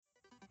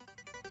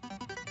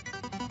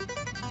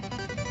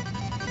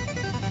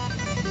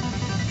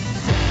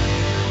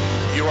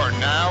are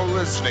now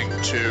listening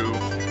to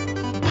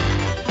the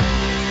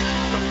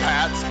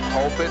Pat's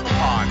Pulpit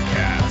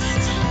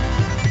Podcast.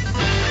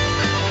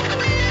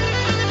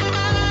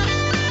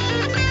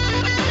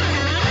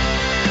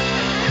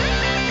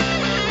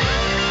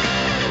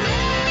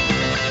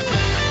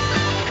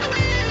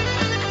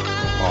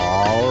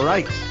 All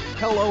right.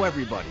 Hello,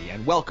 everybody,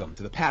 and welcome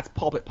to the Pat's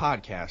Pulpit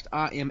Podcast.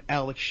 I am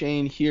Alex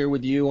Shane here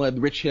with you with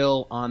Rich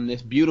Hill on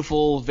this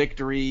beautiful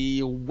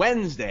Victory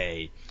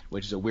Wednesday,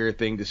 which is a weird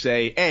thing to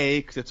say, A,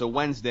 because it's a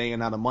Wednesday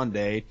and not a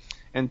Monday,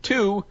 and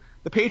two,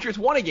 the Patriots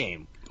won a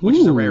game, which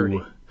is a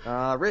rarity.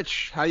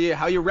 Rich, how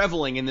you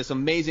reveling in this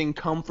amazing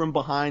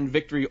come-from-behind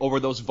victory over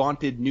those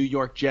vaunted New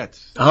York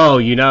Jets? Oh,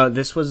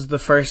 this was the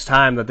first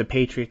time that the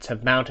Patriots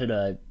have mounted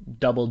a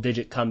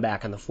double-digit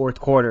comeback in the fourth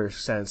quarter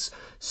since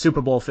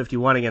Super Bowl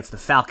 51 against the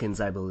Falcons,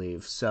 I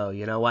believe. So,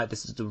 you know what?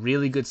 This is a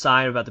really good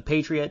sign about the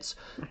Patriots.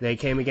 They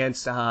came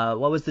against,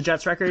 what was the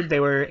Jets' record? They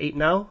were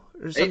 8-0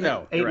 or something?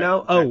 8-0.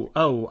 8-0?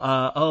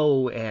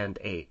 Oh,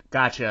 0-8.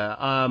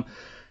 Gotcha.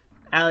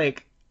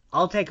 Alec,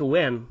 I'll take a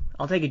win.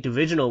 I'll take a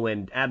divisional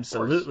win,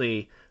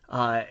 absolutely.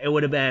 It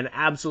would have been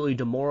absolutely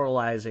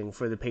demoralizing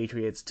for the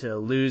Patriots to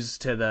lose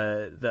to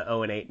the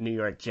 0-8 New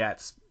York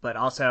Jets. But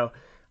also,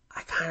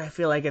 I kind of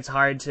feel like it's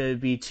hard to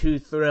be too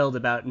thrilled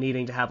about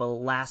needing to have a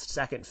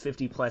last-second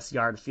 50-plus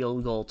yard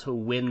field goal to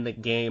win the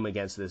game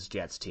against this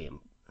Jets team.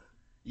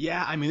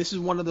 Yeah, I mean, this is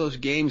one of those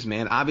games,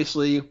 man.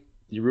 Obviously,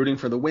 you're rooting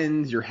for the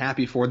wins. You're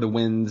happy for the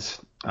wins.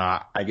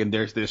 Again,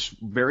 there's this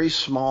very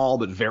small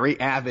but very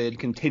avid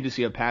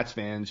contingency of Pats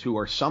fans who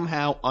are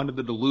somehow under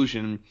the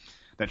delusion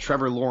that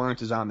Trevor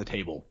Lawrence is on the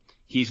table.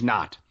 He's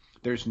not.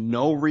 There's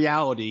no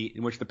reality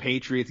in which the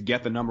Patriots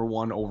get the number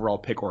one overall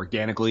pick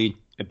organically.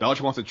 If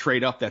Belichick wants to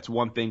trade up, that's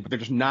one thing, but they're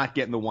just not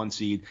getting the one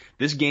seed.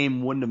 This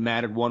game wouldn't have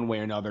mattered one way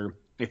or another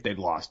if they'd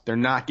lost. They're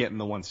not getting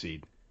the one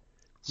seed.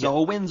 So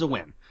a win's a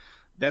win.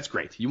 That's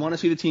great. You want to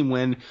see the team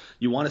win.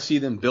 You want to see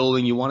them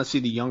building. You want to see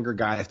the younger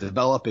guys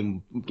develop.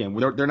 And again,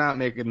 they're not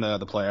making the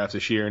playoffs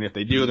this year. And if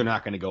they do, they're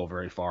not going to go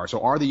very far.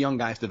 So are the young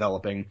guys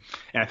developing?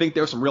 And I think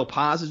there's some real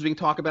positives we can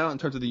talk about in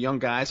terms of the young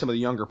guys, some of the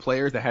younger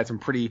players that had some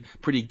pretty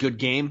good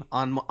game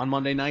on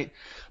Monday night.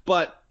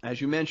 But as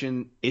you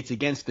mentioned, it's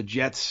against the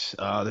Jets.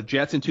 The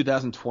Jets in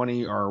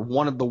 2020 are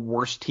one of the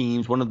worst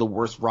teams, one of the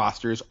worst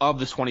rosters of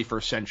the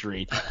 21st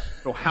century.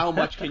 So how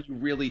much can you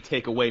really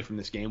take away from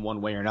this game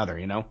one way or another,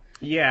 you know?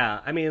 Yeah,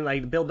 I mean,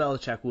 like, Bill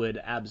Belichick would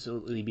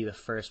absolutely be the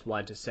first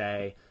one to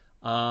say,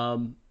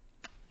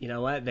 you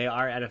know what, they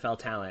are NFL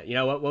talent. You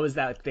know, what was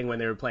that thing when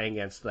they were playing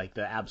against, like,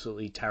 the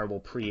absolutely terrible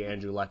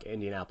pre-Andrew Luck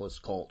Indianapolis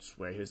Colts,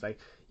 where he was like,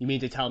 you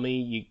mean to tell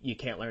me you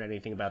can't learn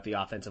anything about the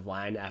offensive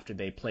line after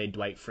they played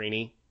Dwight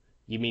Freeney?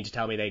 You mean to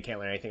tell me they can't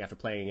learn anything after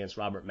playing against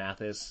Robert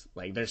Mathis?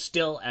 Like, there's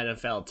still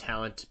NFL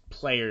talent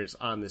players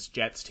on this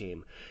Jets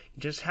team.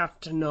 You just have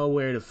to know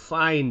where to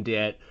find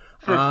it.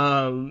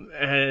 And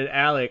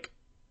Alec,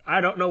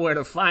 I don't know where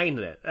to find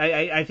it.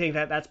 I think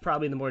that's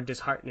probably the more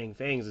disheartening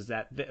things is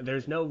that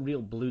there's no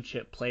real blue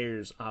chip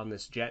players on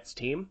this Jets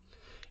team.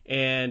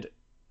 And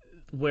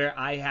where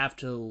I have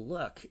to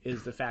look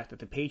is the fact that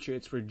the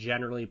Patriots were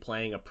generally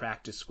playing a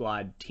practice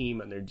squad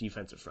team on their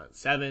defensive front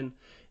seven.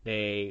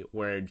 They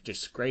were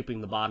just scraping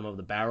the bottom of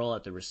the barrel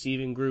at the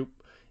receiving group.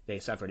 They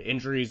suffered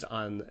injuries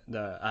on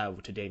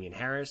to Damian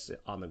Harris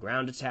on the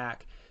ground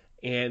attack.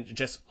 And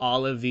just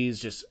all of these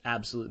just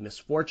absolute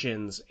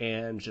misfortunes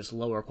and just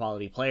lower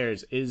quality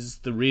players is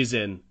the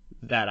reason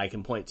that I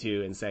can point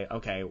to and say,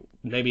 okay,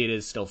 maybe it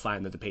is still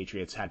fine that the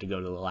Patriots had to go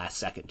to the last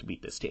second to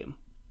beat this team.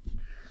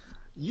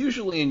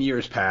 Usually in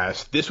years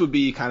past, this would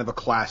be kind of a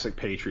classic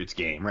Patriots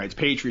game, right? It's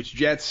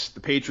Patriots-Jets. The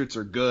Patriots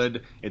are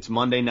good. It's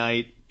Monday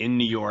night in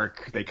New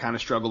York. They kind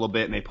of struggle a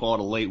bit, and they pull out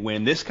a late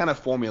win. This kind of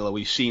formula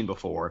we've seen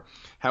before.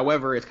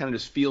 However, it kind of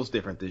just feels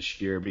different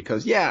this year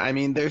because, yeah, I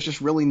mean, there's just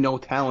really no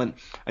talent.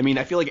 I mean,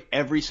 I feel like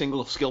every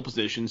single skill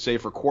position, say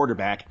for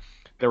quarterback,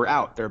 they're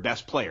out, their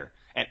best player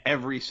at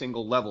every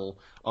single level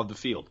of the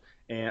field.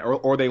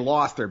 Or they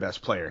lost their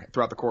best player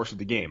throughout the course of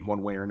the game,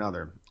 one way or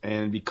another.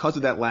 And because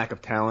of that lack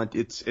of talent,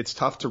 it's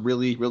tough to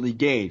really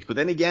gauge. But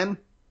then again,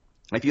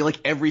 I feel like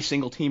every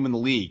single team in the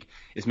league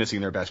is missing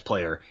their best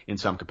player in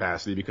some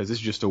capacity because this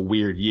is just a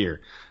weird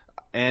year.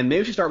 And maybe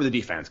we should start with the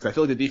defense, because I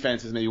feel like the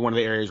defense is maybe one of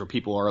the areas where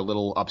people are a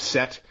little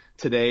upset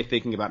today,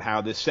 thinking about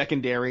how this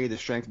secondary, the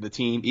strength of the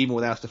team, even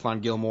without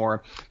Stephon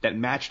Gilmore, that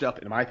matched up,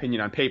 in my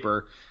opinion, on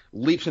paper,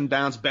 leaps and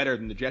bounds better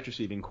than the Jets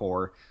receiving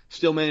core,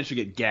 still managed to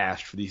get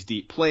gashed for these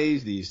deep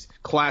plays, these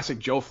classic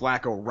Joe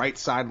Flacco right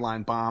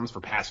sideline bombs for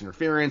pass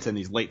interference, and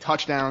these late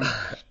touchdowns.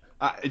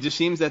 It just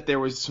seems that there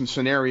was some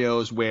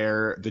scenarios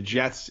where the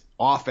Jets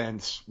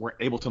offense were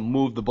able to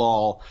move the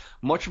ball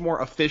much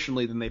more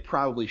efficiently than they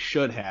probably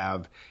should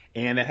have,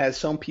 and it has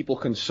some people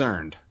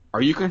concerned.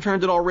 Are you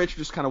concerned at all, Rich?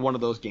 Just kind of one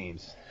of those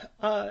games.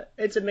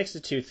 It's a mix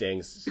of two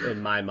things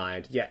in my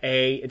mind. Yeah,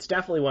 it's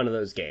definitely one of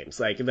those games.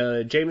 Like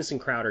the Jamison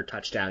Crowder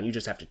touchdown, you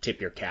just have to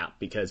tip your cap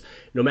because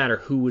no matter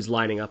who was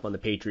lining up on the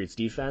Patriots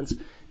defense,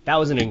 that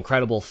was an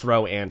incredible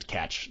throw and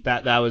catch.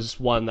 That was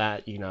one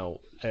that, it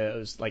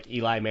was like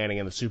Eli Manning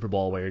in the Super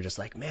Bowl where you're just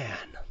like, man,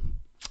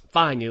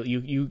 fine,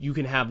 you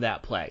can have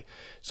that play.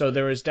 So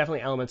there was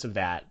definitely elements of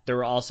that. There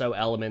were also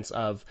elements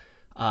of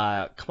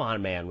come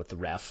on, man, with the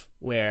ref,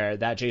 where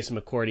that Jason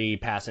McCourty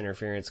pass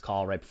interference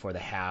call right before the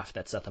half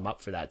that set them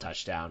up for that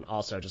touchdown.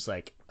 Also, just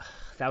like,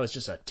 that was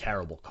just a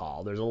terrible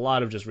call. There's a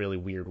lot of just really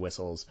weird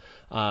whistles,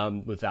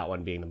 with that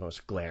one being the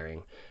most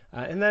glaring.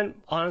 And then,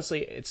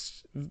 honestly,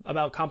 it's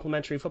about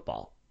complementary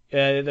football.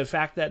 The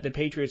fact that the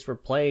Patriots were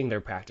playing their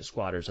practice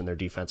squatters in their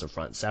defensive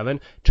front seven,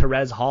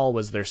 Terez Hall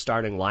was their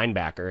starting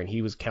linebacker, and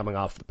he was coming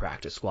off the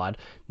practice squad.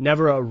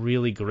 Never a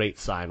really great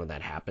sign when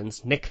that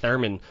happens. Nick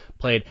Thurman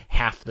played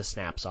half the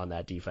snaps on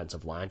that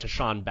defensive line.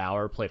 Tashawn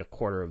Bauer played a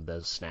quarter of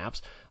those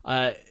snaps.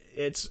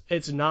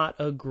 It's not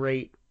a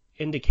great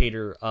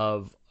indicator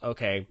of,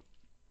 okay,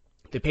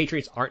 the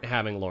Patriots aren't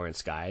having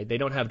Lawrence Guy. They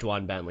don't have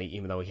Dwan Bentley,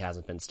 even though he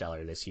hasn't been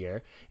stellar this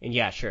year. And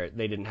yeah, sure,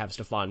 they didn't have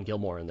Stephon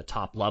Gilmore in the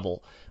top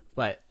level.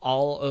 But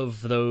all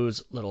of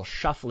those little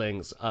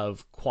shufflings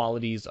of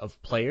qualities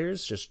of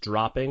players just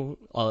dropping,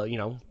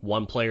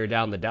 one player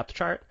down the depth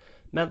chart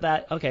meant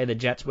that, okay, the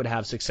Jets would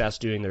have success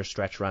doing their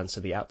stretch runs to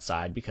the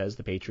outside because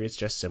the Patriots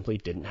just simply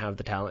didn't have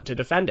the talent to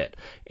defend it.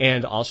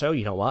 And also,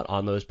 you know what,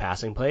 on those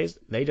passing plays,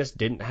 they just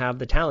didn't have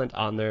the talent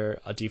on their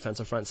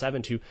defensive front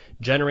seven to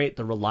generate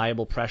the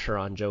reliable pressure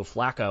on Joe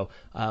Flacco,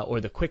 or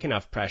the quick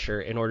enough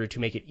pressure in order to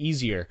make it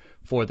easier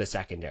for the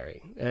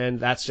secondary. And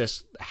that's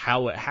just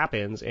how it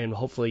happens. And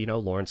hopefully,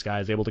 Lawrence Guy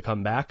is able to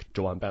come back,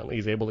 Dwan Bentley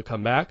is able to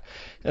come back,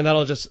 and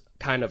that'll just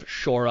kind of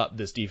shore up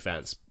this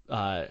defense.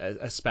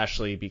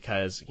 Especially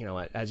because,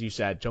 as you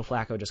said, Joe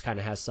Flacco just kind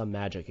of has some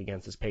magic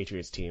against this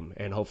Patriots team,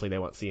 and hopefully they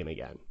won't see him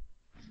again.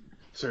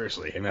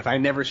 Seriously, and if I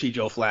never see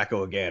Joe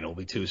Flacco again, it'll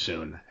be too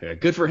soon.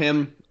 Good for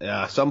him.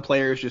 Some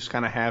players just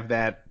kind of have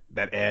that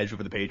edge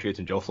over the Patriots,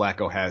 and Joe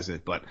Flacco has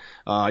it. But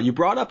you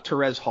brought up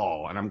Terez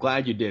Hall, and I'm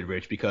glad you did,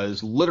 Rich,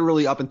 because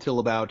literally up until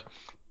about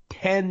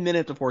 10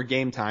 minutes before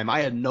game time,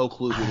 I had no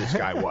clue who this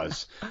guy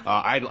was.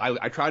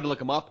 I tried to look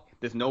him up.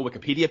 There's no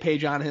Wikipedia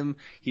page on him.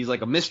 He's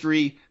like a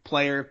mystery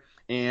player.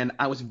 And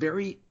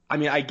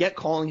I get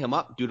calling him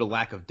up due to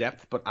lack of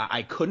depth, but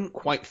I couldn't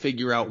quite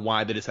figure out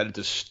why they decided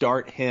to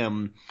start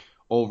him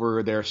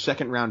over their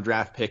second-round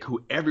draft pick,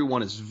 who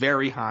everyone is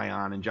very high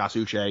on, in Josh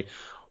Uche.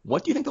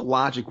 What do you think the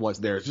logic was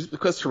there? Is this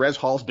because Terez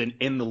Hall's been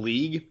in the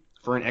league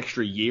for an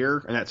extra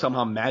year, and that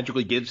somehow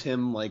magically gives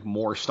him like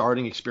more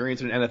starting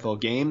experience in an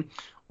NFL game?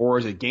 Or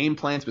is it game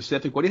plan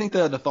specific? What do you think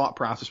the thought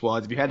process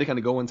was? If you had to kind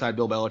of go inside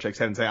Bill Belichick's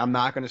head and say, I'm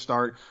not going to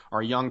start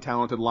our young,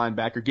 talented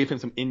linebacker, give him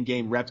some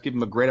in-game reps, give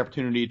him a great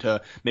opportunity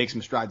to make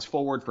some strides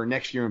forward for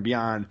next year and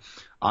beyond.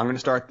 I'm going to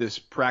start this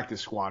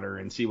practice squatter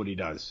and see what he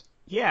does.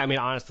 Yeah,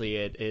 honestly,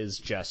 it is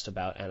just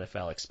about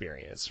NFL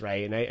experience,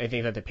 right? And I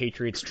think that the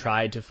Patriots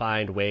tried to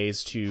find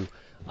ways to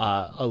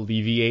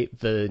alleviate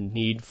the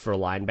need for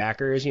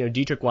linebackers.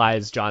 Dietrich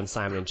Wise, John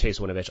Simon, and Chase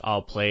Winovich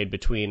all played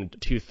between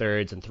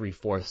 2/3 and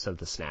 3/4 of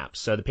the snaps.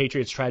 So the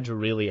Patriots tried to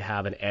really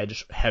have an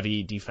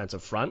edge-heavy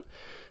defensive front,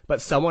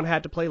 but someone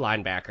had to play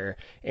linebacker.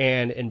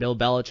 And in Bill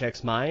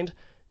Belichick's mind,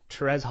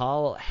 Terez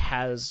Hall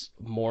has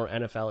more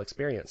NFL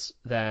experience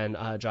than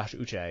Josh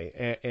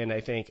Uche. And I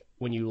think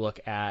when you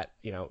look at,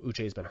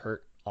 Uche's been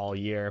hurt all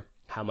year.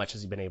 How much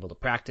has he been able to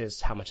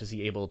practice? How much is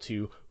he able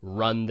to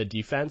run the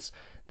defense?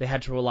 They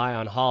had to rely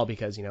on Hall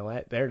because,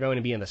 they're going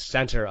to be in the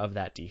center of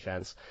that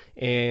defense.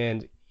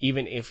 And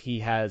even if he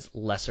has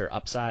lesser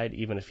upside,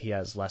 even if he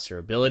has lesser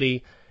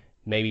ability,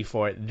 maybe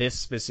for this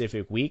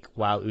specific week,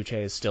 while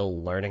Uche is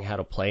still learning how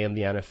to play in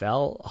the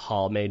NFL,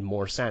 Hall made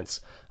more sense.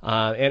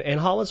 And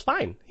Hall was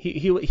fine.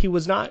 He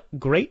was not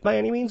great by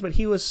any means, but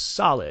he was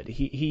solid.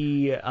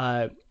 He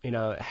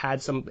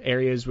had some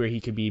areas where he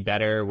could be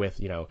better with,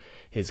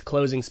 his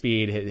closing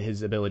speed,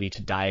 his ability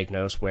to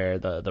diagnose where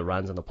the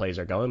runs and the plays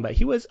are going, but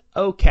he was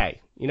okay.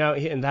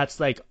 And that's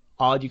like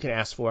all you can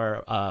ask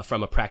for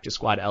from a practice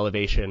squad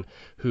elevation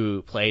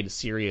who played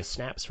serious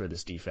snaps for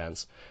this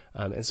defense.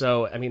 And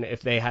so,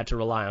 if they had to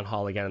rely on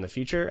Hall again in the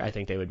future, I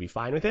think they would be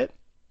fine with it.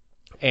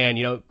 And,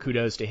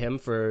 kudos to him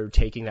for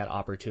taking that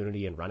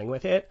opportunity and running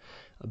with it.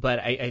 But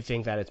I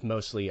think that it's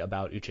mostly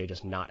about Uche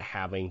just not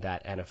having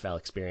that NFL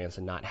experience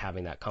and not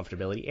having that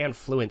comfortability and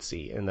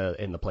fluency in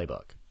the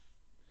playbook.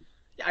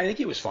 Yeah, I think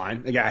he was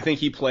fine. Again, I think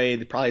he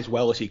played probably as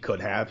well as he could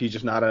have. He's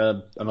just not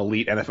an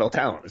elite NFL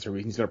talent. So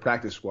he's been a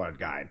practice squad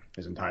guy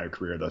his entire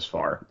career thus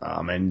far.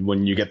 And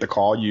when you get the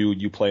call,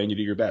 you play and you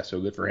do your best. So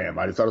good for him.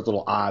 I just thought it was a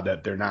little odd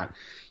that they're not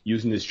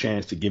using this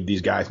chance to give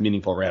these guys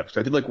meaningful reps.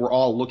 I feel like we're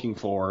all looking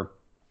for,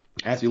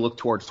 as we look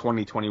towards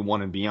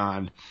 2021 and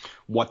beyond,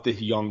 what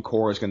this young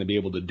core is going to be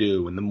able to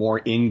do. And the more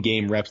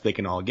in-game reps they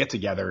can all get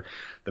together,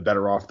 the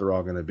better off they're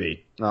all going to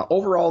be.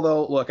 Overall,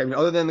 though, look,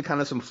 other than the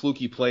kind of some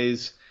fluky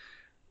plays,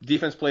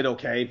 defense played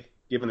okay,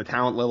 given the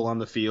talent level on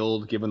the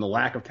field, given the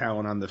lack of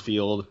talent on the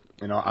field.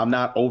 I'm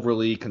not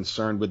overly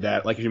concerned with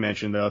that. Like you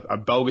mentioned, a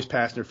bogus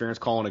pass interference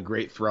call and a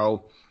great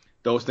throw.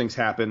 Those things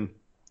happen.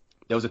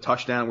 There was a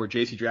touchdown where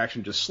J.C.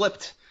 Jackson just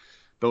slipped.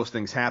 Those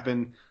things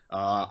happen.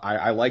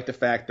 I like the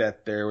fact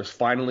that there was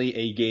finally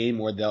a game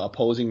where the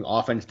opposing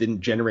offense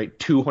didn't generate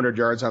 200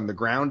 yards on the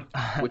ground,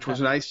 which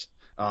was nice.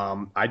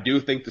 I do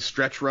think the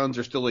stretch runs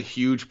are still a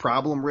huge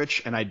problem,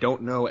 Rich, and I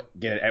don't know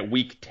again, at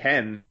week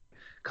 10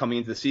 coming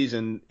into the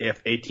season,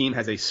 if a team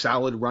has a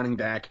solid running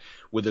back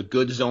with a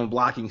good zone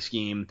blocking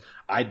scheme,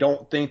 I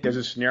don't think there's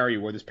a scenario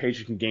where this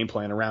Patriots can game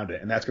plan around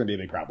it, and that's going to be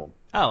a big problem.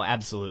 Oh,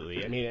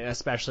 absolutely. I mean,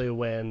 especially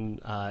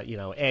when,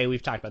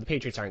 we've talked about the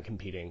Patriots aren't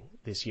competing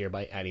this year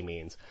by any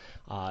means.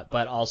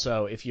 But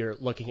also, if you're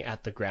looking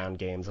at the ground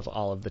games of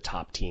all of the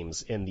top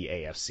teams in the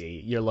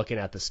AFC, you're looking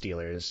at the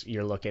Steelers,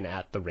 you're looking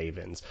at the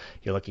Ravens,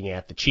 you're looking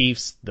at the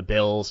Chiefs, the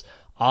Bills.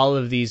 All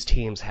of these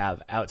teams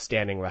have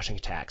outstanding rushing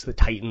attacks. The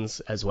Titans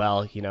as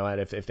well,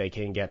 and if they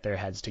can get their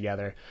heads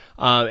together.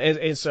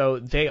 And so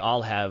they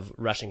all have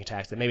rushing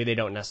attacks that maybe they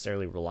don't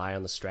necessarily rely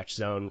on the stretch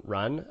zone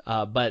run,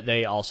 but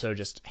they also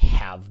just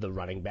have the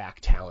running back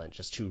talent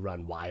just to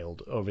run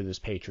wild over this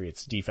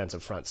Patriots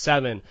defensive front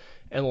seven,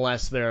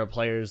 unless there are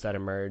players that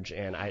emerge,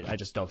 and I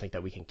just don't think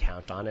that we can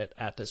count on it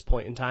at this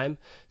point in time.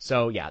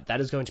 So, yeah,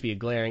 that is going to be a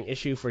glaring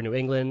issue for New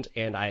England,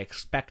 and I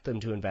expect them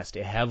to invest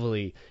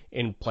heavily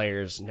in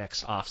players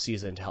next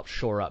offseason to help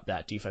shore up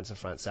that defensive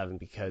front seven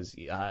because,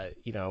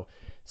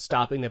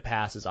 stopping the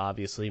pass is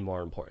obviously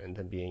more important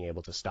than being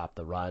able to stop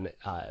the run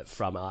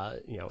from a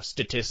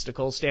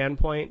statistical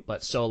standpoint.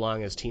 But so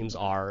long as teams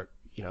are,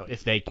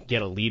 if they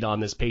get a lead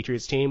on this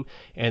Patriots team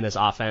and this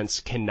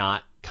offense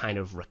cannot kind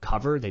of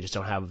recover, they just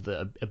don't have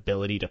the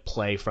ability to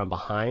play from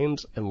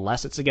behind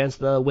unless it's against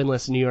the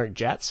winless New York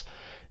Jets,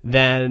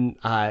 then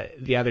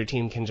the other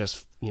team can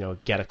just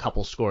get a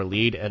couple score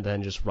lead and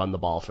then just run the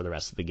ball for the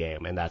rest of the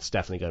game, and that's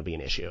definitely going to be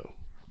an issue.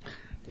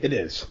 It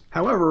is.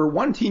 However,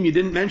 one team you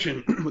didn't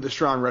mention with a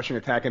strong rushing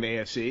attack in the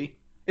AFC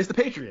is the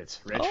Patriots,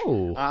 Rich.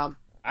 Oh.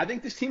 I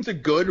think this team's a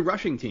good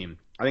rushing team.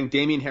 I think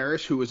Damian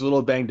Harris, who was a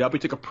little banged up, he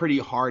took a pretty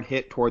hard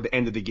hit toward the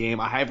end of the game.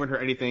 I haven't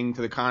heard anything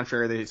to the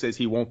contrary that says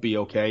he won't be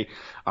okay.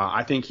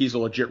 I think he's a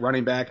legit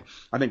running back.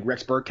 I think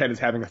Rex Burkhead is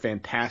having a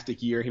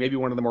fantastic year. He may be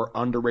one of the more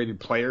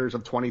underrated players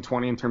of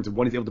 2020 in terms of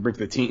what he's able to bring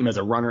to the team as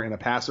a runner and a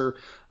passer.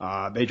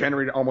 They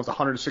generated almost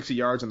 160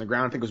 yards on the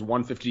ground. I think it was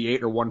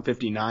 158 or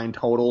 159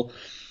 total.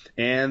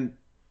 And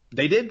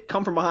they did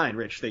come from behind,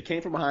 Rich. They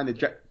came from behind.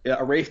 They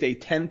erased a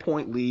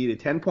 10-point lead. A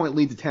 10-point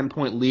lead to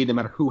 10-point lead, no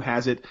matter who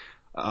has it.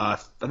 I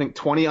think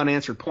 20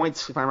 unanswered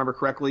points, if I remember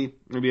correctly.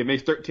 Maybe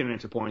 13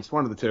 unanswered points,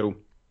 one of the two.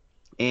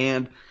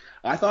 And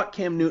I thought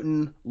Cam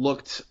Newton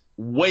looked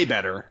way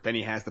better than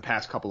he has the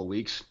past couple of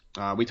weeks.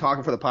 We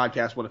talked for the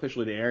podcast went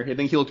officially to air. I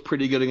think he looked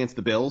pretty good against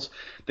the Bills.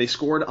 They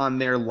scored on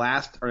their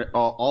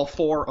all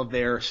four of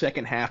their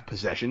second half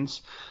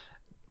possessions.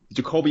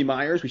 Jakobi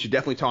Meyers, we should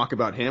definitely talk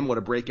about him. What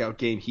a breakout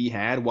game he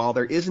had. While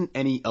there isn't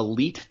any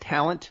elite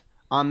talent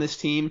on this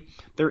team,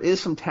 there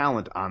is some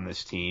talent on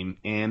this team,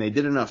 and they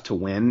did enough to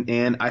win.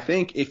 And I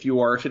think if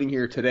you are sitting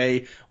here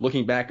today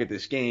looking back at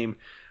this game,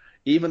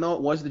 even though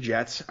it was the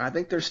Jets, I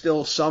think there's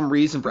still some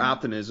reason for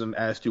optimism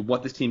as to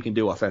what this team can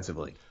do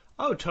offensively.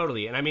 Oh,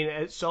 totally. And I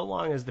mean, so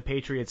long as the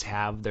Patriots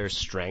have their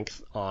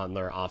strength on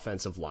their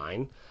offensive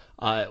line,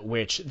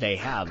 which they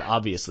have,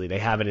 obviously. They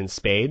have it in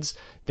spades.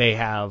 They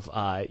have,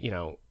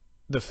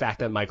 the fact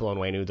that Michael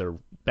Onwenu, their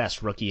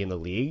best rookie in the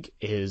league,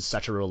 is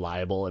such a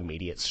reliable,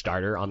 immediate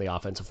starter on the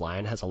offensive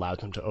line has allowed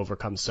them to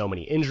overcome so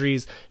many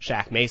injuries.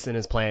 Shaq Mason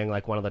is playing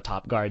like one of the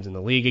top guards in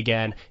the league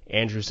again.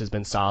 Andrews has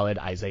been solid.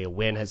 Isaiah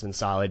Wynn has been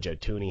solid. Joe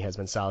Thuney has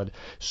been solid.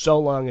 So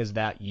long as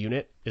that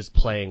unit is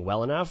playing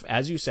well enough,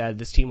 as you said,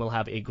 this team will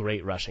have a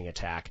great rushing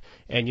attack.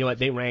 And you know what?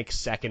 They rank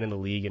second in the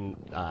league in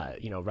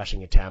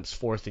rushing attempts,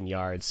 fourth in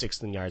yards,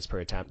 sixth in yards per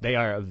attempt. They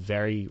are a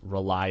very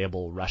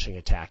reliable rushing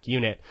attack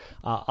unit,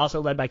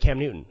 also led by Cam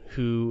Newton,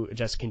 who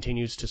just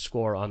continues to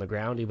score on the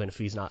ground, even if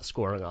he's not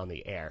scoring on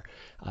the air.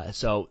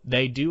 So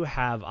they do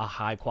have a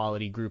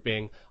high-quality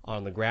grouping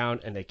on the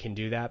ground, and they can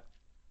do that.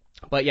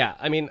 But yeah,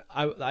 I mean,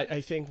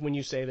 I think when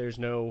you say there's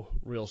no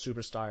real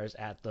superstars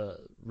at the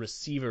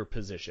receiver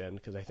position,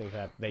 because I think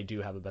that they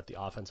do have about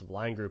the offensive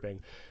line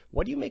grouping,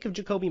 what do you make of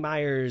Jakobi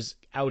Meyers'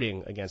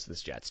 outing against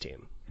this Jets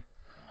team?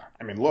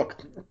 I mean,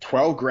 look,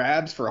 12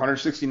 grabs for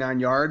 169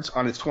 yards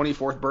on his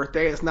 24th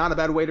birthday. It's not a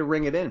bad way to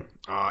ring it in.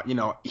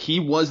 He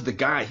was the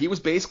guy. He was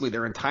basically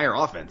their entire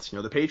offense.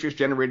 The Patriots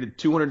generated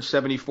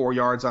 274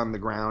 yards on the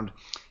ground,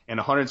 and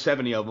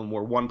 170 of them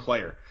were one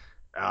player.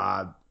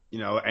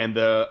 And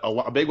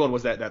a big one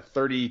was that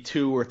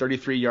 32 or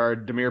 33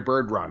 yard Damiere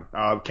Byrd run,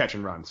 catch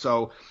and run.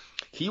 So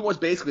he was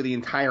basically the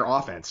entire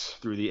offense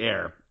through the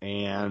air.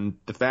 And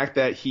the fact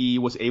that he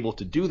was able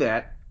to do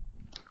that,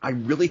 I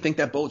really think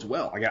that bodes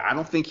well. I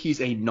don't think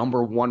he's a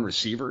number one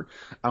receiver.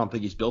 I don't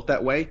think he's built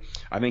that way.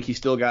 I think he's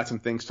still got some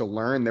things to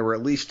learn. There were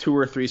at least 2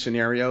 or 3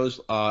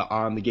 scenarios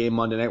on the game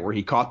Monday night where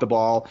he caught the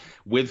ball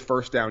with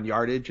first down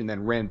yardage and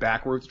then ran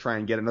backwards to try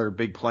and get another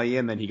big play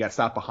in. Then he got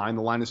stopped behind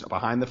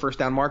the first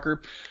down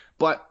marker.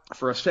 But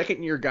for a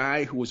second-year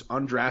guy who was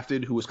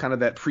undrafted, who was kind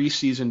of that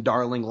preseason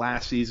darling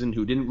last season,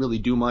 who didn't really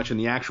do much in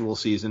the actual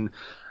season,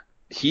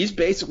 he's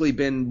basically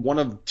been one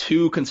of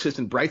two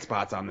consistent bright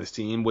spots on this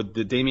team with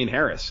the Damian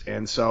Harris.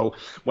 And so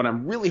what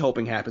I'm really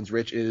hoping happens,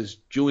 Rich, is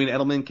Julian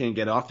Edelman can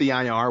get off the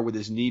IR with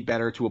his knee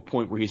better to a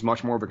point where he's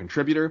much more of a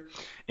contributor,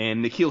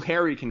 and N'Keal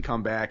Harry can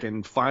come back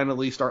and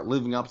finally start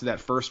living up to that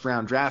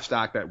first-round draft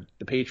stock that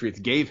the Patriots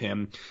gave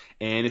him.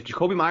 And if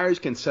Jakobi Meyers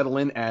can settle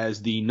in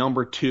as the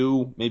number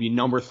 2, maybe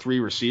number 3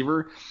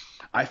 receiver,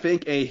 I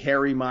think a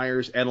Harry,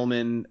 Myers,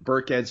 Edelman,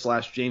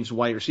 Burkhead / James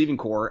White receiving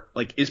core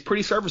is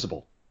pretty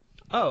serviceable.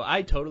 Oh,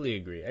 I totally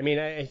agree. I mean,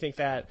 I think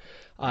that,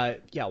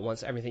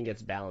 once everything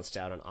gets balanced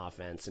out on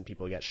offense and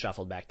people get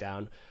shuffled back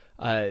down,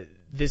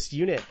 this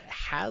unit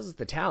has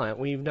the talent.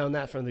 We've known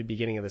that from the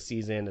beginning of the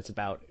season. It's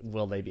about,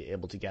 will they be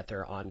able to get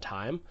there on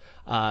time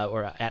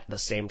or at the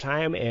same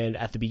time? And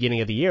at the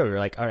beginning of the year, we were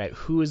like, all right,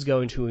 who is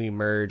going to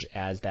emerge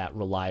as that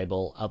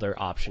reliable other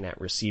option at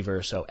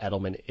receiver so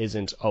Edelman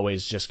isn't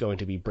always just going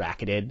to be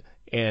bracketed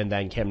and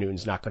then Cam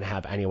Newton's not going to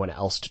have anyone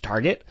else to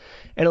target?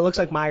 And it looks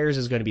like Myers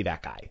is going to be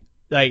that guy.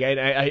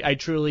 I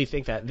truly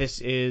think that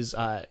this is,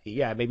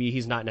 maybe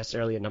he's not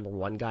necessarily a number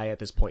 1 guy at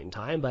this point in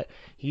time, but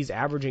he's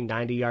averaging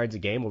 90 yards a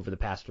game over the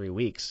past 3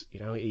 weeks. You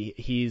know,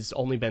 he's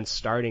only been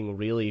starting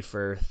really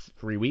for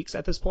 3 weeks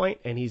at this point,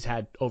 and he's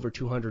had over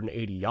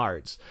 280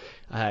 yards.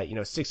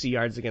 60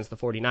 yards against the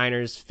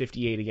 49ers,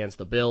 58 against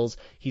the Bills.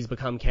 He's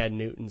become Cam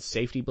Newton's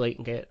safety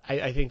blanket.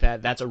 I think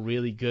that that's a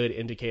really good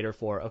indicator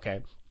for,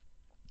 okay,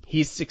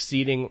 he's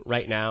succeeding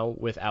right now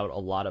without a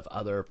lot of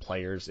other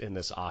players in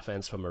this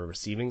offense from a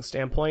receiving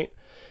standpoint.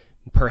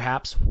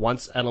 Perhaps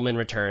once Edelman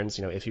returns,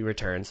 if he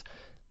returns,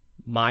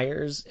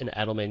 Myers and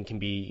Edelman can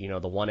be,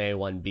 the 1A,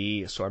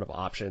 1B sort of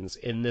options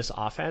in this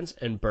offense,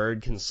 and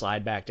Byrd can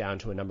slide back down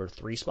to a number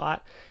 3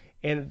 spot.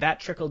 And that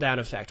trickle-down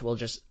effect will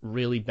just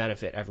really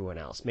benefit everyone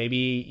else.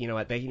 Maybe,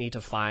 they need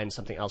to find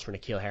something else for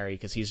N'Keal Harry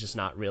because he's just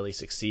not really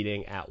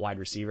succeeding at wide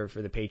receiver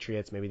for the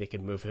Patriots. Maybe they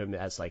could move him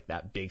as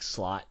that big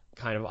slot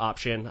kind of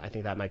option. I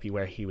think that might be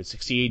where he would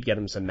succeed, get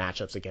him some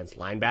matchups against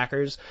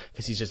linebackers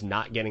because he's just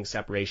not getting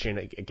separation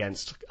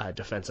against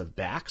defensive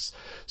backs.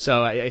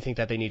 So I think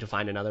that they need to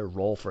find another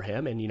role for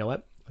him. And you know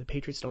what? The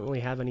Patriots don't really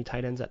have any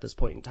tight ends at this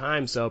point in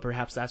time, so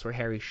perhaps that's where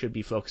Harry should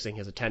be focusing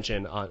his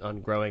attention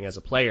on growing as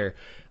a player.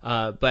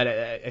 But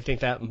I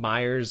think that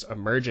Myers'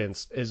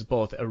 emergence is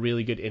both a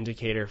really good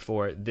indicator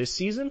for this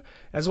season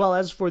as well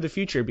as for the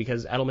future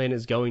because Edelman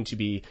is going to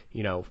be,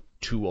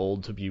 too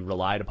old to be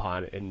relied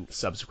upon in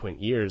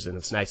subsequent years, and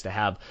it's nice to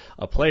have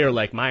a player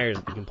like Myers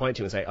that you can point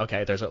to and say,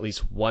 okay, there's at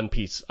least one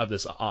piece of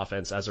this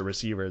offense as a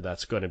receiver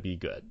that's going to be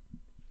good.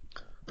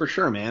 For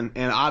sure, man.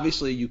 And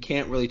obviously you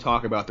can't really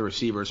talk about the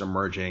receivers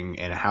emerging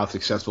and how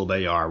successful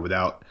they are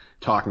without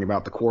talking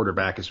about the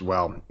quarterback as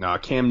well.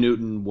 Cam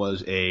Newton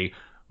was a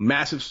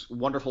massive,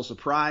 wonderful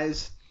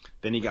surprise.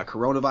 Then he got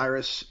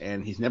coronavirus,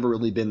 and he's never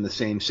really been the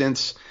same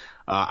since.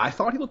 I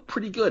thought he looked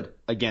pretty good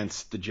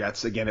against the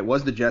Jets. Again, it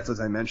was the Jets, as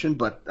I mentioned,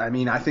 but, I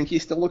think he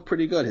still looked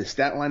pretty good. His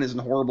stat line isn't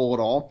horrible at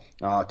all.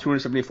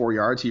 274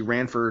 yards. He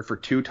ran for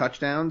 2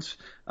 touchdowns.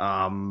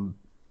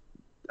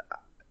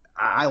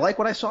 I like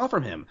what I saw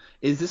from him.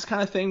 Is this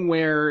kind of thing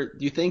where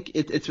you think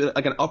it's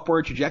like an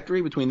upward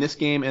trajectory between this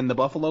game and the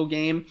Buffalo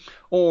game?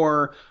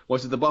 Or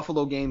was it the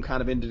Buffalo game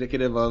kind of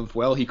indicative of,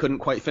 well, he couldn't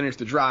quite finish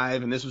the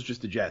drive and this was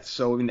just the Jets?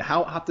 So,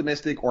 how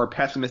optimistic or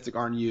pessimistic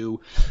are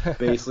you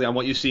basically on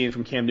what you've seen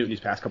from Cam Newton these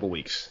past couple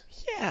weeks?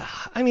 Yeah,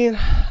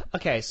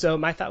 okay, so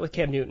my thought with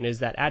Cam Newton is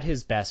that at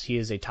his best, he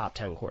is a top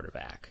 10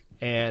 quarterback.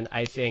 And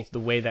I think the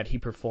way that he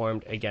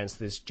performed against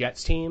this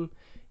Jets team,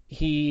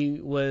 he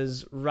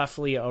was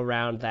roughly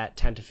around that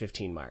 10 to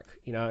 15 mark.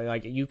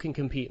 You can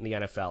compete in the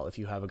NFL if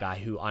you have a guy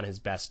who on his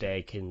best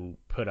day can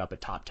put up a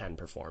top 10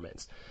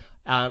 performance.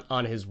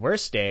 On his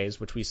worst days,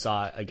 which we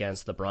saw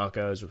against the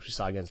Broncos, which we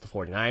saw against the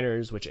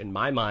 49ers, which in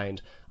my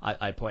mind,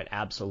 I point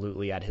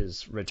absolutely at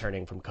his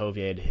returning from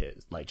COVID,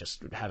 his,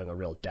 just having a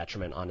real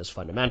detriment on his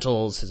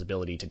fundamentals, his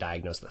ability to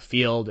diagnose the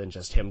field, and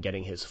just him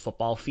getting his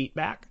football feet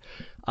back.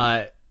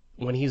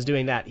 When he's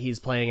doing that, he's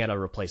playing at a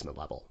replacement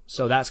level.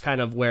 So that's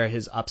kind of where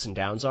his ups and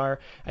downs are.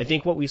 I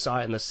think what we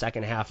saw in the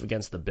second half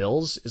against the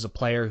Bills is a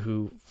player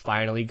who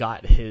finally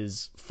got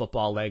his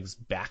football legs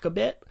back a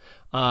bit.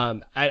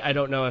 I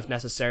don't know if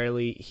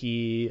necessarily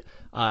he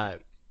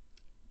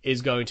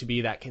is going to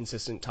be that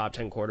consistent top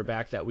 10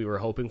 quarterback that we were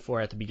hoping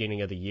for at the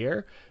beginning of the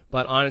year.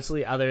 But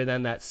honestly, other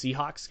than that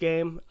Seahawks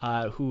game,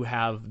 who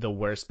have the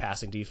worst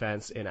passing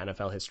defense in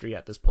NFL history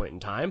at this point in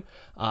time,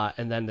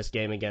 and then this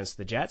game against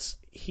the Jets,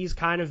 he's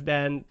kind of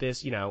been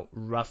this,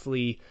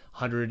 roughly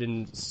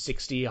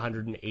 160,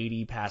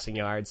 180 passing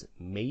yards,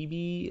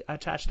 maybe a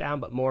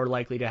touchdown, but more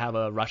likely to have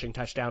a rushing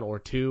touchdown or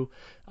 2.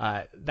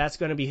 That's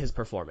going to be his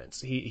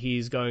performance.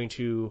 He's going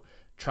to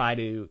try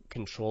to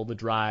control the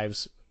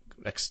drives,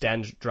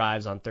 extend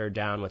drives on third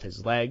down with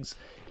his legs,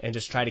 and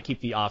just try to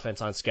keep the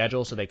offense on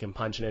schedule so they can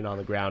punch it in on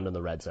the ground in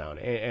the red zone.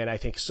 And I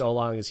think so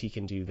long as he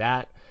can do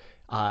that,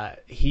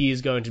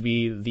 he's going to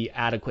be the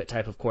adequate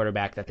type of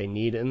quarterback that they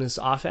need in this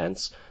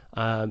offense.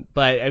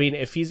 But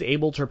if he's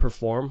able to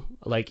perform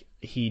like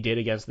he did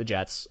against the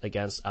Jets,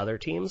 against other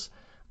teams,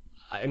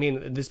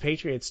 this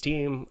Patriots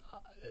team,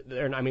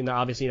 they're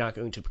obviously not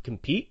going to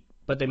compete,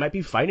 but they might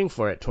be fighting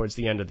for it towards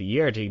the end of the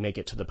year to make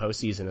it to the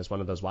postseason as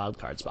one of those wild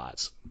card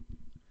spots.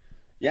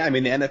 Yeah, I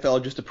mean, the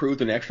NFL just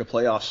approved an extra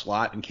playoff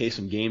slot in case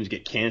some games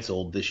get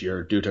canceled this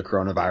year due to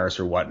coronavirus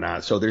or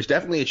whatnot. So there's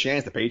definitely a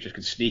chance the Patriots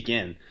could sneak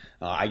in.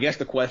 I guess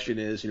the question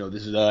is,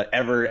 this is a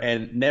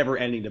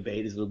never-ending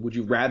debate, is would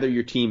you rather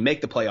your team make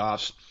the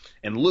playoffs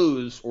and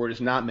lose or just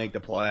not make the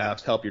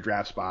playoffs, help your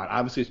draft spot?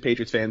 Obviously, as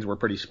Patriots fans, we're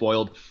pretty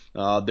spoiled.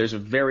 There's a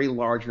very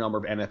large number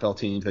of NFL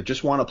teams that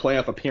just want a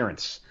playoff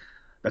appearance.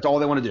 That's all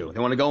they want to do.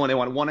 They want to go and they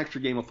want one extra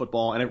game of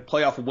football, and a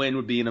playoff win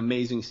would be an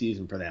amazing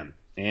season for them.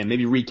 And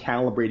maybe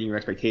recalibrating your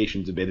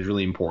expectations a bit is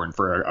really important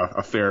for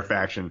a fair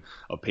faction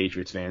of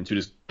Patriots fans who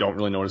just don't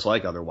really know what it's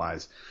like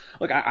otherwise.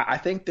 Look, I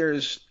think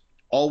there's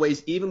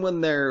always, even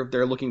when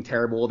they're looking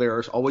terrible,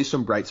 there's always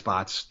some bright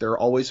spots. There are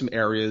always some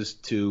areas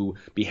to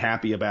be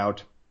happy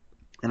about.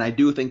 And I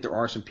do think there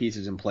are some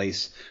pieces in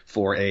place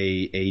for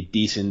a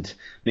decent,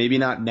 maybe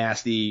not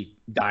nasty,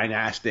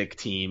 dynastic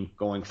team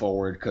going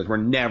forward, because we're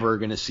never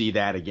going to see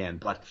that again.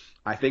 But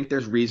I think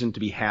there's reason to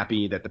be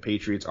happy that the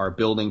Patriots are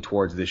building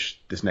towards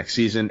this next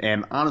season.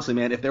 And honestly,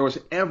 man, if there was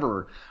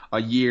ever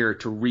a year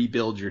to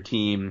rebuild your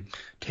team,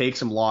 take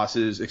some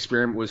losses,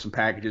 experiment with some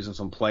packages and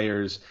some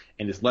players,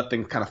 and just let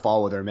things kind of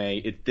fall where they may,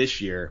 it's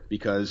this year,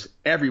 because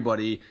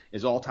everybody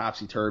is all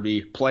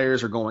topsy-turvy.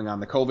 Players are going on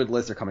the COVID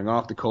list. They're coming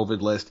off the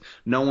COVID list.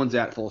 No one's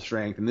at full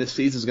strength, and this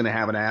season is going to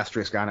have an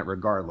asterisk on it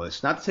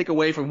regardless. Not to take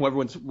away from whoever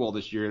wins Super Bowl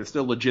this year. It's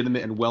still a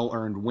legitimate and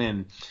well-earned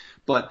win.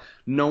 But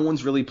no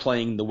one's really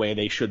playing the way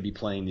they should be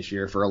playing this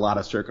year for a lot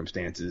of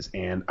circumstances.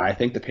 And I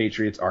think the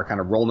Patriots are kind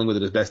of rolling with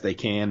it as best they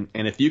can.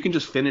 And if you can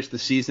just finish the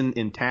season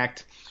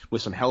intact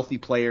with some healthy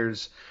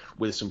players,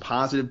 with some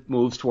positive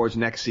moves towards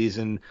next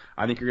season,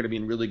 I think you're going to be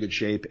in really good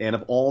shape. And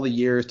of all the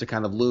years to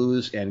kind of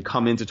lose and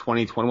come into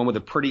 2021 with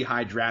a pretty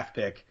high draft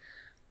pick,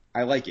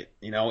 I like it.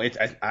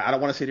 I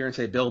don't want to sit here and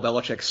say Bill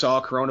Belichick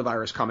saw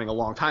coronavirus coming a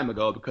long time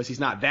ago, because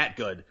he's not that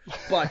good.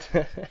 But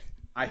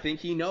I think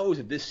he knows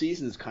that this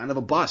season is kind of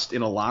a bust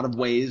in a lot of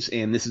ways,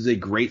 and this is a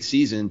great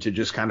season to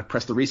just kind of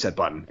press the reset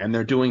button. And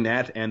they're doing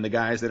that, and the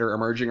guys that are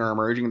emerging,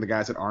 and the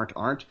guys that aren't,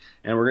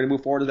 and we're going to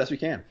move forward as best we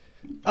can.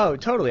 Oh,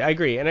 totally. I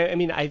agree.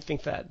 And I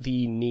think that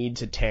the need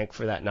to tank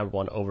for that number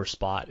one over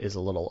spot is a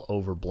little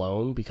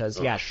overblown, because,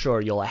 yeah,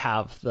 sure, you'll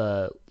have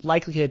the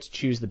likelihood to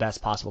choose the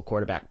best possible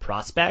quarterback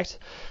prospect,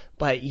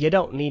 but you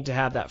don't need to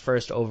have that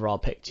first overall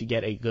pick to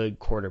get a good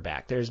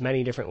quarterback. There's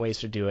many different ways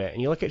to do it.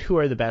 And you look at who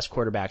are the best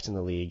quarterbacks in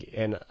the league.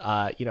 And,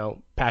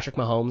 Patrick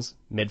Mahomes,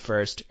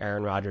 mid-first,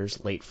 Aaron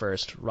Rodgers, late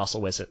first,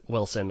 Russell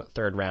Wilson,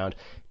 third round,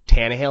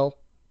 Tannehill,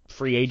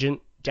 free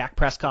agent, Dak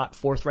Prescott,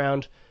 fourth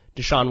round,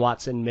 Deshaun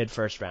Watson,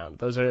 mid-first round.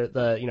 Those are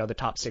the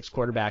top six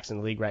quarterbacks in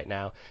the league right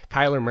now.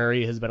 Kyler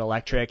Murray has been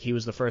electric. He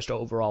was the first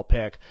overall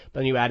pick. But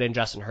then you add in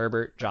Justin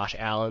Herbert, Josh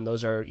Allen.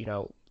 Those are,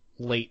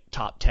 late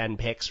top 10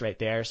 picks right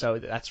there. So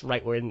that's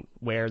right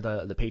where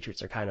the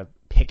Patriots are kind of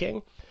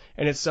picking.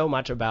 And it's so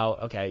much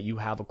about, okay, you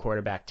have a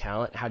quarterback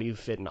talent. How do you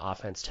fit an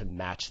offense to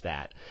match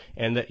that?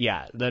 And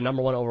the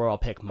number one overall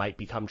pick might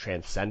become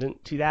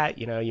transcendent to that.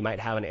 You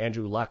might have an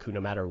Andrew Luck who, no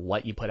matter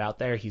what you put out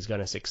there, he's going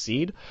to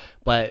succeed.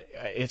 But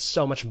it's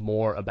so much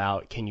more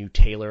about, can you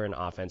tailor an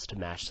offense to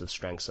match the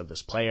strengths of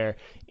this player?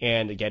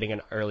 And getting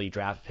an early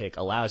draft pick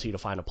allows you to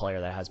find a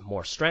player that has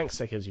more strengths,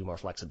 that gives you more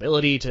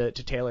flexibility to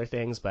tailor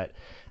things. But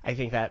I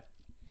think that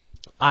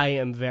I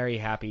am very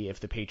happy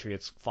if the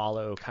Patriots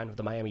follow kind of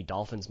the Miami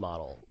Dolphins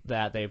model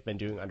that they've been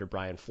doing under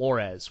Brian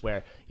Flores,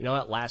 where,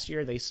 last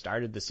year they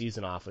started the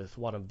season off with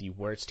one of the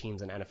worst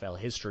teams in NFL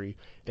history.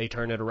 They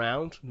turned it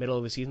around. Middle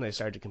of the season, they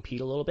started to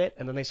compete a little bit,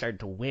 and then they started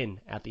to win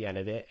at the end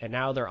of it. And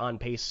now they're on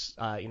pace.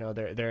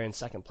 They're in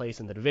second place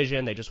in the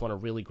division. They just won a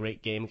really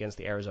great game against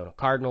the Arizona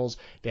Cardinals.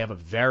 They have a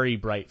very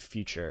bright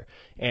future.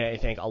 And I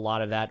think a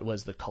lot of that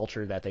was the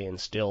culture that they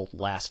instilled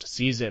last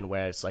season,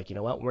 where it's like,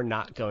 we're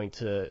not going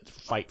to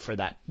fight for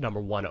that number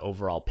one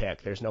overall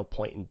pick. There's no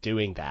point in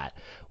doing that.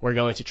 We're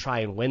going to try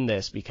and win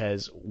this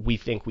because we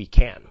think we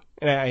can.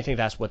 And I think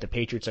that's what the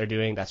Patriots are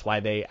doing. That's why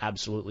they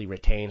absolutely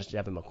retained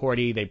Devin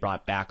McCourty. They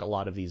brought back a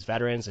lot of these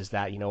veterans, is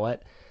that,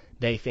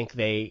 they think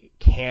they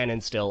can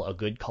instill a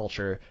good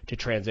culture to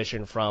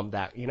transition from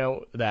that,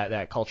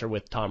 that culture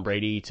with Tom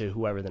Brady to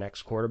whoever the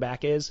next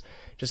quarterback is.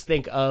 Just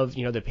think of,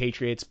 the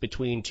Patriots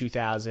between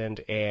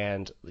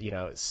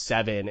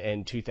 2007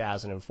 and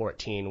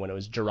 2014, when it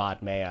was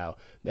Gerard Mayo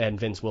and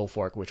Vince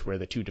Wilfork, which were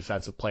the two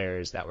defensive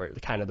players that were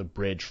kind of the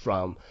bridge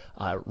from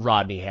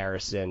Rodney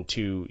Harrison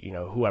to,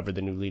 whoever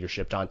the new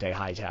leadership, Dante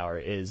Hightower,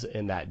 is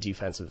in that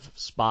defensive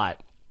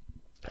spot.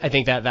 I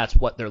think that that's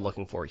what they're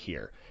looking for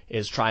here,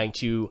 is trying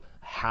to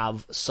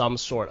have some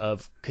sort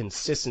of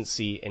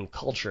consistency in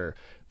culture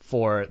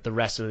for the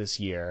rest of this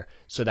year,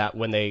 so that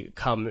when they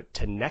come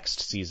to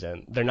next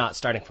season, they're not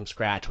starting from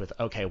scratch with,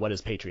 okay, what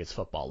does Patriots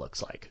football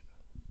looks like?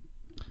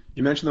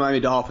 You mentioned the Miami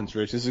Dolphins,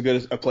 Rich. This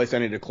is a place I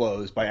need to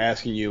close by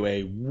asking you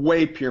a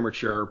way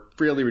premature,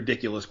 fairly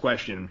ridiculous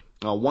question.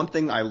 One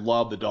thing I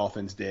love the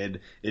Dolphins did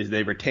is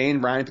they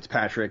retained Ryan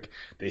Fitzpatrick.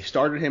 They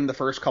started him the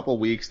first couple of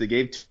weeks. They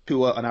gave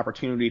Tua an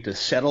opportunity to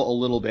settle a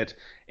little bit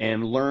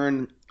and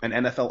learn an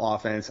NFL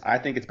offense. I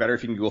think it's better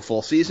if you can go a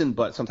full season,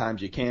 but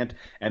sometimes you can't.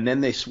 And then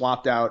they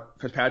swapped out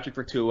Fitzpatrick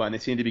for Tua, and they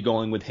seem to be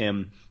going with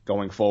him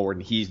going forward,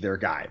 and he's their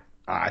guy.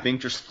 I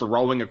think just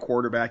throwing a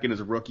quarterback in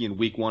as a rookie in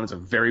week 1 is a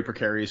very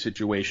precarious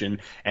situation,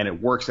 and it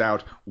works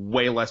out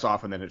way less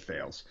often than it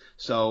fails.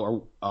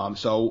 So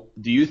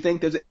do you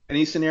think there's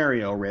any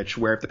scenario, Rich,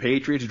 where if the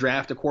Patriots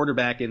draft a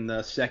quarterback in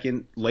the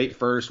second, late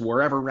first,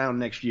 wherever round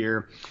next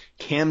year,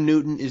 Cam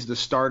Newton is the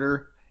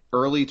starter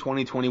early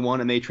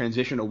 2021 and they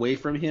transition away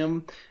from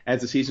him as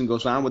the season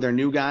goes on with their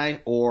new guy,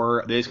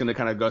 or are they just going to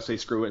kind of go say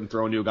screw it and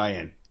throw a new guy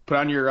in? Put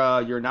on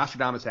your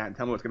Nostradamus hat and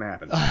tell me what's going to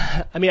happen.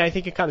 I mean, I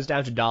think it comes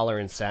down to dollar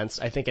and cents.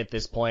 I think at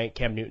this point,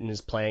 Cam Newton is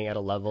playing at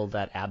a level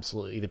that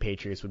absolutely the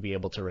Patriots would be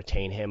able to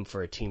retain him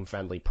for a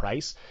team-friendly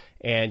price.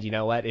 And you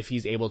know what? If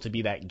he's able to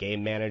be that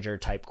game manager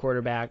type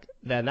quarterback,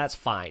 then that's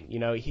fine. You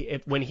know,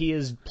 when he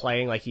is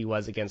playing like he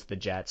was against the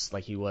Jets,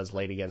 like he was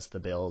late against the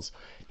Bills,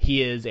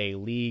 he is a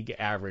league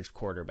average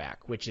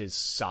quarterback, which is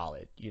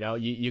solid. You know,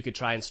 you could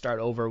try and start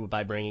over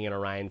by bringing in a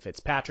Ryan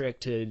Fitzpatrick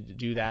to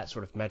do that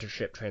sort of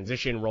mentorship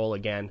transition role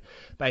again.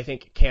 But I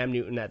think Cam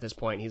Newton at this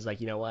point, he's like,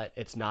 you know what?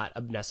 It's not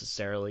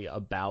necessarily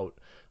about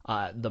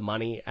the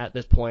money at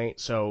this point.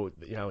 So,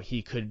 you know,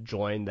 he could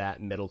join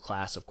that middle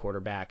class of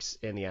quarterbacks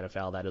in the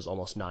NFL that is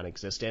almost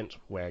non-existent,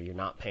 where you're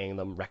not paying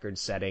them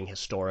record-setting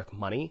historic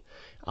money.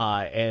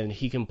 And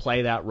he can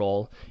play that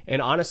role.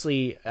 And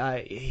honestly,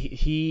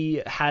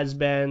 he has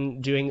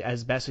been doing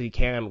as best as he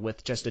can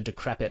with just a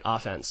decrepit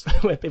offense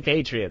with the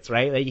Patriots,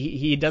 right? Like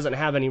he doesn't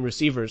have any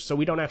receivers, so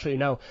we don't actually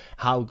know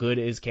how good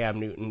is Cam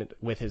Newton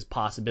with his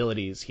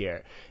possibilities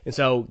here. And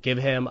so give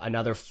him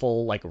another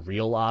full, like,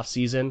 real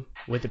offseason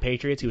with the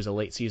Patriots. He was a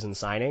late season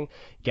signing.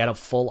 Get a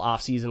full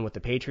offseason with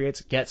the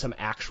Patriots. Get some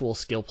actual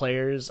skill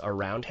players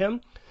around him.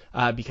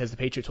 Because the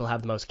Patriots will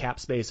have the most cap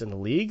space in the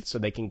league, so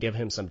they can give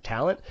him some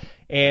talent.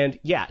 And,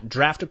 yeah,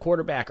 draft a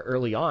quarterback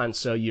early on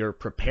so you're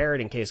prepared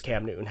in case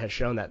Cam Newton has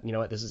shown that, you know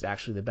what, this is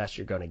actually the best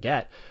you're going to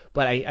get.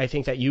 But I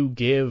think that you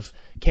give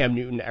Cam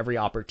Newton every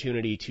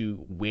opportunity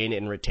to win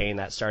and retain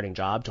that starting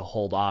job, to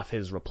hold off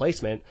his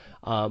replacement,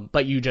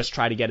 but you just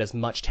try to get as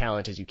much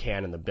talent as you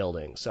can in the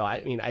building. So,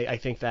 I mean, I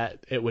think that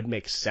it would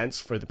make sense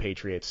for the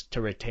Patriots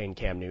to retain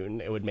Cam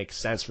Newton. It would make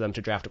sense for them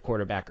to draft a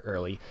quarterback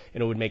early,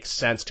 and it would make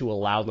sense to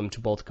allow them to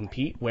both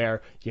compete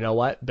where, you know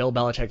what, Bill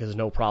Belichick has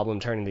no problem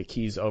turning the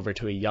keys over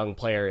to a young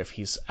player if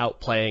he's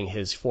outplaying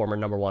his former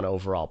number 1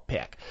 overall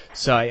pick.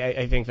 So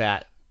I think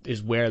that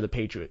is where the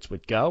Patriots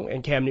would go,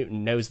 and Cam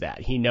Newton knows that.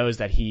 He knows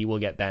that he will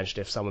get benched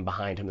if someone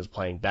behind him is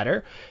playing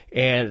better,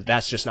 and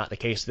that's just not the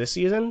case this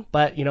season.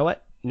 But you know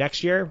what?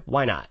 Next year,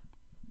 why not?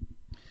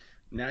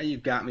 Now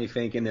you've got me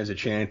thinking there's a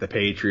chance the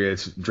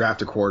Patriots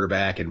draft a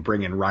quarterback and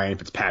bring in Ryan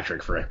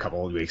Fitzpatrick for a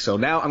couple of weeks. So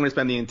now I'm going to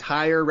spend the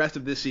entire rest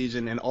of this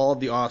season and all of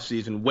the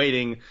offseason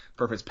waiting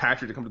for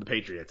Fitzpatrick to come to the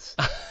Patriots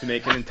to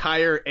make an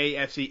entire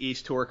AFC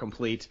East tour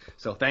complete.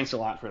 So thanks a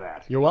lot for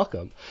that. You're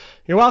welcome.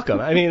 You're welcome.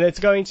 I mean, it's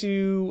going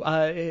to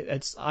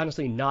it's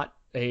honestly not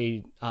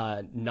a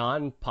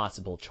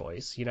non-possible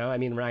choice. You know, I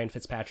mean, Ryan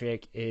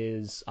Fitzpatrick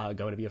is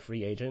going to be a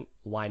free agent.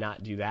 Why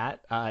not do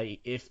that?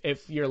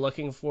 If you're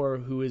looking for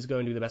who is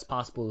going to be the best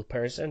possible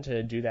person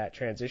to do that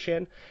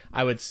transition,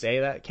 I would say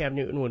that Cam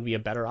Newton would be a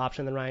better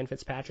option than Ryan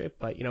Fitzpatrick.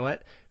 But you know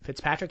what?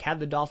 Fitzpatrick had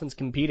the Dolphins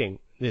competing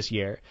this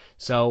year,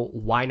 so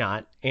why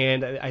not?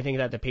 And I think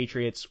that the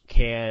Patriots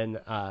can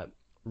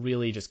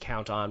really just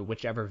count on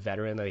whichever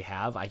veteran they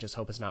have. I just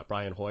hope it's not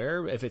Brian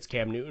Hoyer. If it's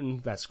Cam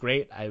Newton, that's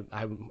great.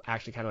 I'm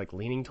actually kind of like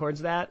leaning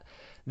towards that.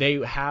 They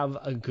have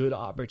a good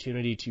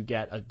opportunity to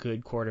get a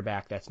good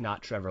quarterback that's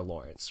not Trevor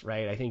Lawrence,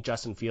 right? I think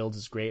Justin Fields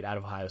is great out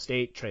of Ohio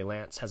State. Trey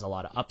Lance has a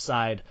lot of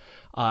upside.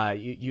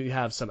 You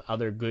have some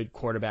other good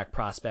quarterback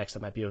prospects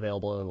that might be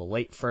available in the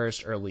late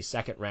first, early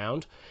second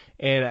round.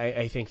 And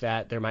I think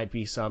that there might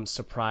be some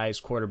surprise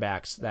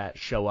quarterbacks that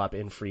show up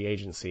in free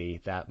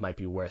agency that might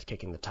be worth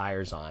kicking the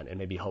tires on and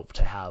maybe hope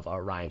to have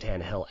a Ryan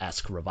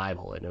Tannehill-esque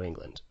revival in New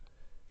England.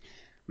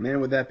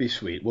 Man, would that be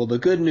sweet. Well, the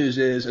good news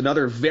is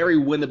another very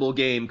winnable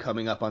game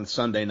coming up on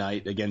Sunday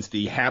night against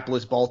the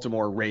hapless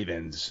Baltimore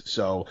Ravens.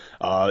 So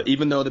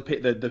even though the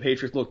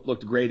Patriots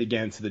looked great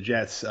against the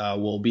Jets,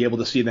 we'll be able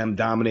to see them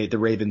dominate the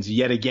Ravens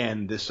yet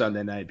again this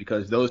Sunday night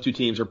because those two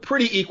teams are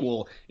pretty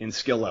equal in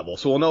skill level.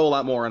 So we'll know a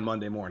lot more on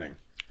Monday morning.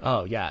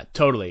 Oh, yeah,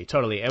 totally.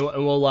 And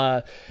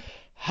we'll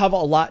have a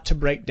lot to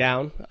break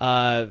down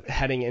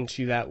heading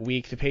into that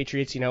week. The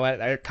Patriots, you know what,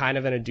 they're kind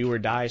of in a do or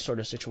die sort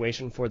of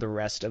situation for the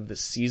rest of the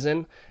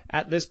season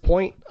at this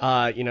point.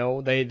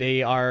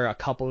 They are a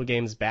couple of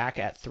games back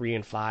at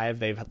 3-5.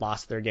 They've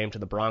lost their game to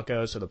the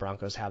Broncos, so the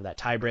Broncos have that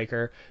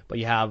tiebreaker. But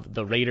you have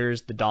the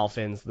Raiders, the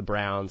Dolphins, the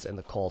Browns, and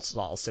the Colts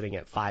all sitting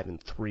at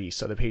 5-3.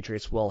 So the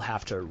Patriots will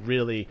have to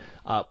really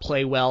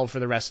play well for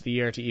the rest of the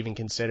year to even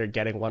consider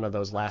getting one of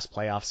those last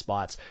playoff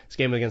spots. This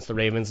game against the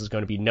Ravens is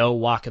going to be no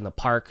walk in the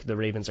park. The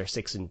Ravens are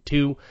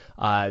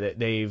 6-2.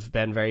 They've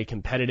been very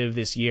competitive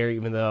this year,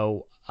 even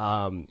though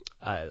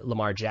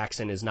Lamar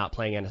Jackson is not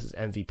playing at his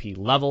MVP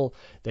level.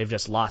 They've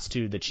just lost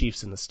to the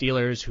Chiefs and the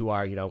Steelers, who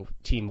are,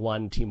 Team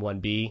 1, Team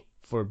 1B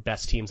for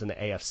best teams in the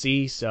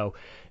AFC. So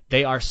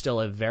they are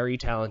still a very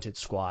talented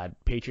squad.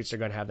 Patriots are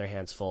going to have their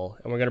hands full,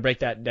 and we're going to break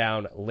that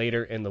down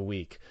later in the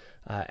week.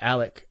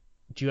 Alec,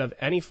 do you have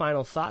any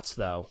final thoughts,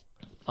 though,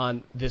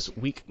 on this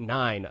Week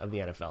 9 of the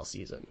NFL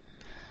season?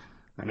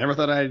 I never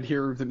thought I'd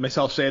hear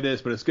myself say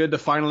this, but it's good to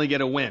finally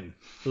get a win.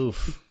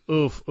 Oof,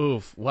 oof,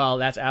 oof. Well,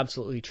 that's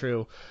absolutely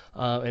true.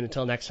 And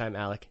until next time,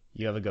 Alec,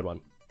 you have a good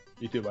one.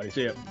 You too, buddy.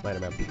 See ya. Later,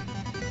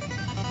 man.